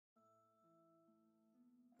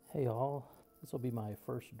Hey all, this will be my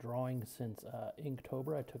first drawing since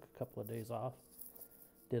Inktober. I took a couple of days off,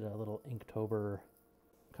 did a little Inktober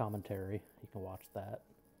commentary. You can watch that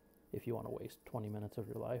if you want to waste 20 minutes of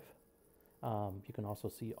your life. You can also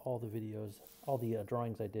see all the videos, all the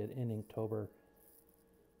drawings I did in Inktober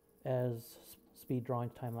as speed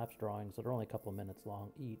drawings, time-lapse drawings that are only a couple of minutes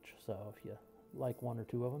long each. So if you like one or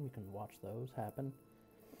two of them, you can watch those happen.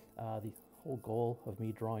 The whole goal of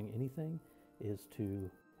me drawing anything is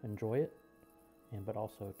to enjoy it, but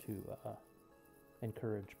also to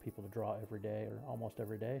encourage people to draw every day or almost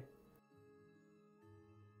every day.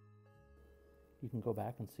 You can go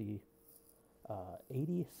back and see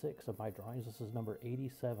 86 of my drawings. This is number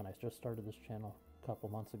 87. I just started this channel a couple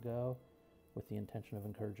months ago with the intention of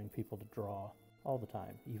encouraging people to draw all the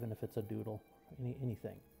time, even if it's a doodle,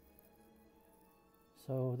 anything.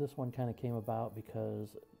 So this one kind of came about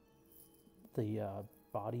because the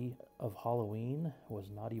body of Halloween was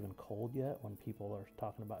not even cold yet when people are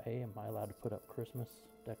talking about, hey, am I allowed to put up Christmas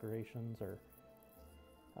decorations, or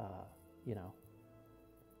you know,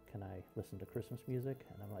 can I listen to Christmas music?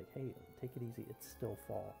 And I'm like, hey, take it easy, it's still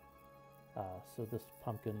fall. So this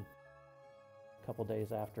pumpkin, a couple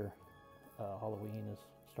days after Halloween, is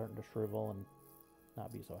starting to shrivel and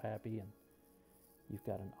not be so happy, and you've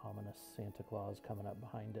got an ominous Santa Claus coming up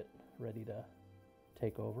behind it, ready to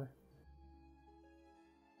take over.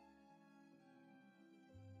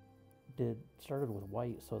 Started with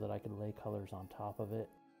white so that I could lay colors on top of it.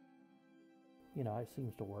 You know, it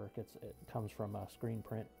seems to work. It comes from a screen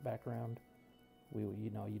print background.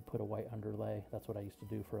 You'd put a white underlay. That's what I used to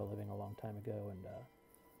do for a living a long time ago, and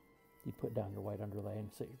you'd put down your white underlay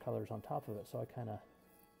and set your colors on top of it. So I kind of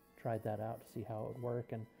tried that out to see how it would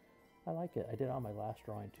work, and I like it. I did it on my last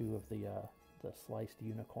drawing too, of the sliced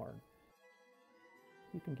unicorn.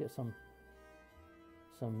 You can get some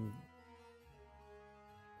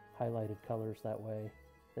highlighted colors that way.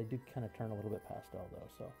 They do kind of turn a little bit pastel though,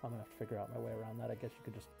 so I'm gonna have to figure out my way around that. I guess you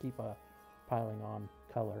could just keep piling on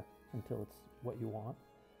color until it's what you want.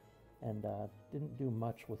 And didn't do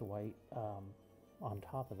much with white on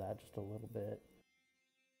top of that, just a little bit.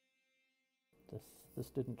 This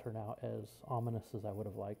didn't turn out as ominous as I would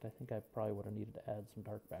have liked. I think I probably would have needed to add some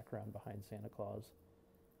dark background behind Santa Claus,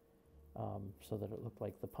 so that it looked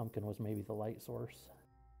like the pumpkin was maybe the light source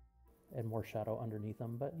and more shadow underneath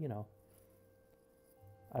them. But you know,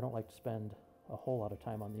 I don't like to spend a whole lot of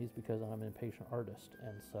time on these because I'm an impatient artist,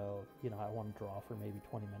 and so, you know, I want to draw for maybe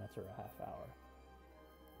 20 minutes or a half hour.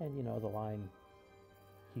 And you know, the line,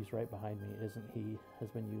 "He's right behind me, isn't he?" has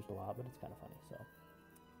been used a lot, but it's kind of funny. So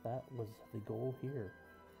that was the goal here.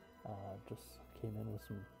 Just came in with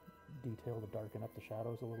some detail to darken up the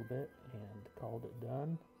shadows a little bit and called it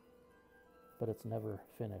done. But it's never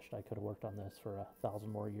finished. I could have worked on this for 1,000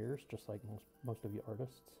 more years, just like most of you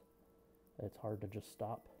artists. It's hard to just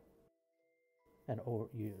stop, and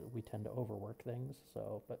we tend to overwork things.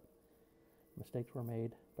 So, but mistakes were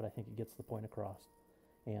made, but I think it gets the point across,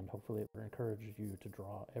 and hopefully it encourages you to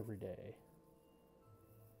draw every day.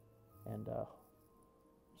 And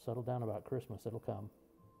settle down about Christmas, it'll come.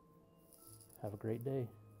 Have a great day.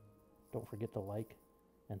 Don't forget to like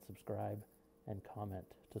and subscribe and comment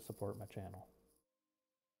to support my channel.